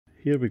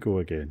here we go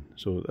again.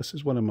 So this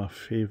is one of my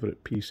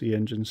favourite PC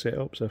Engine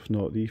setups, if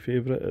not the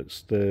favourite.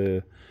 It's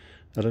the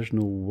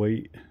original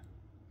white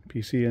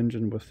PC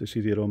Engine with the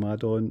CD-ROM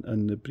add-on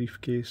and the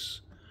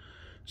briefcase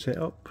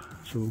setup.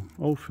 So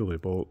all fully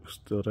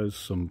boxed. There is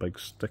some big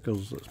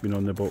stickers that's been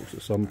on the box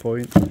at some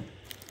point,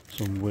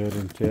 some wear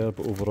and tear,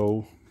 but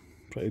overall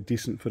pretty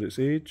decent for its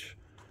age.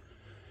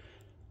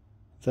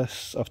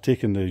 This, I've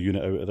taken the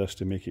unit out of this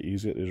to make it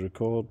easier to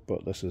record,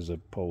 but this is a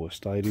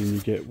polystyrene you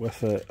get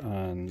with it,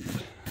 and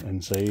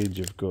inside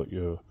you've got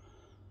your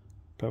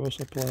power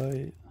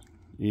supply,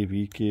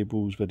 AV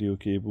cables, video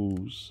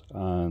cables,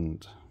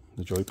 and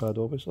the joypad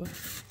obviously.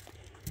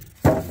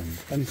 And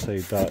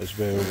inside that as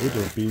well would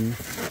have been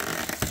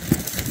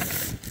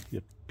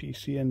your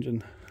PC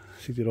Engine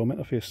CD-ROM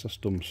interface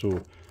system.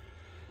 So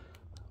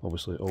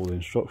obviously all the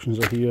instructions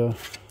are here.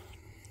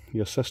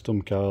 Your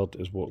system card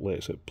is what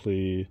lets it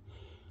play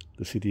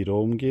the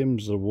CD-ROM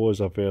games. There was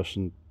a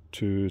version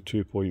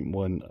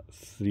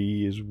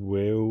 2.13 as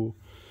well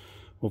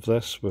of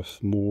this,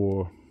 with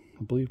more,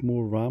 I believe,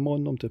 more RAM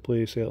on them to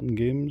play certain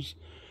games.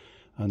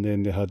 And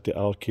then they had the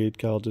arcade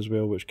card as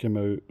well, which came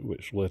out,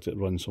 which let it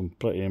run some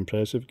pretty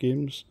impressive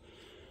games.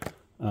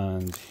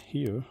 And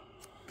here,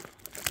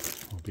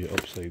 albeit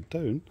upside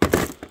down,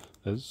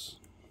 is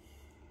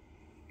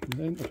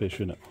the interface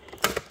unit.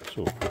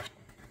 So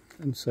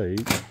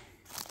inside,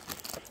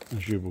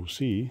 as you will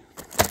see,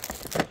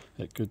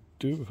 it could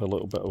do with a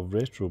little bit of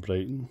retro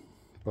brighten,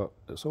 but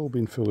it's all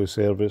been fully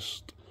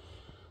serviced,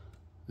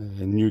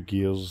 new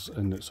gears,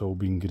 and it's all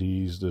been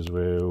greased as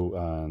well,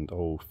 and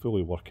all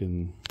fully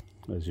working.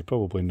 As you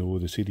probably know,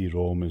 the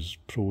CD-ROM is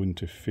prone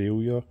to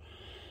failure,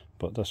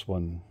 but this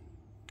one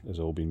has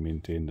all been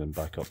maintained and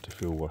back up to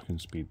full working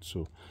speed,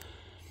 so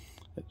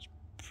it's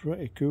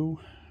pretty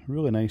cool.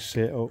 Really nice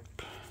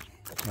setup,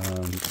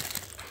 and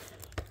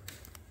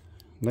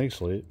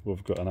nicely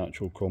we've got an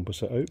actual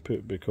composite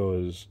output,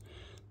 because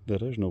the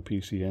original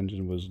PC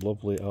Engine was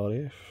lovely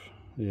RF.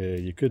 Yeah,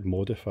 you could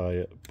modify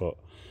it, but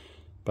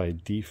by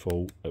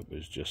default it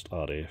was just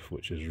RF,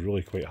 which is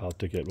really quite hard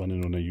to get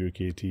running on a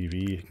UK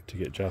TV, to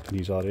get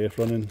Japanese RF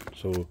running.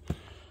 So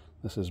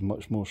this is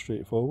much more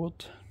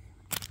straightforward.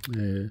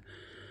 You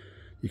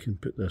can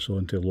put this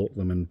on to lock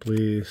them in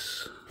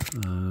place,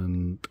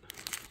 and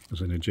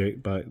there's an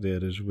eject back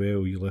there as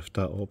well. You lift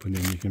that up and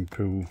then you can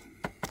pull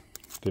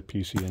the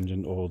PC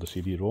Engine or the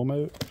CD-ROM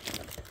out.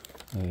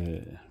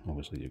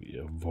 Obviously you get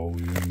your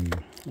volume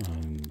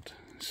and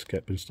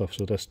skip and stuff,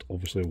 so this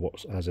obviously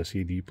works as a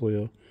CD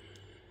player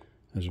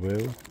as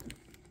well.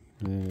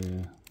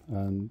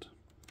 And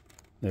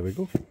there we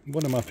go,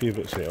 one of my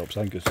favourite setups.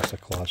 I think it's just a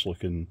class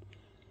looking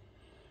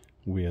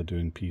way of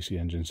doing PC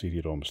Engine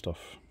CD-ROM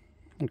stuff.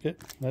 Okay,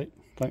 right,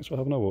 thanks for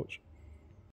having a watch.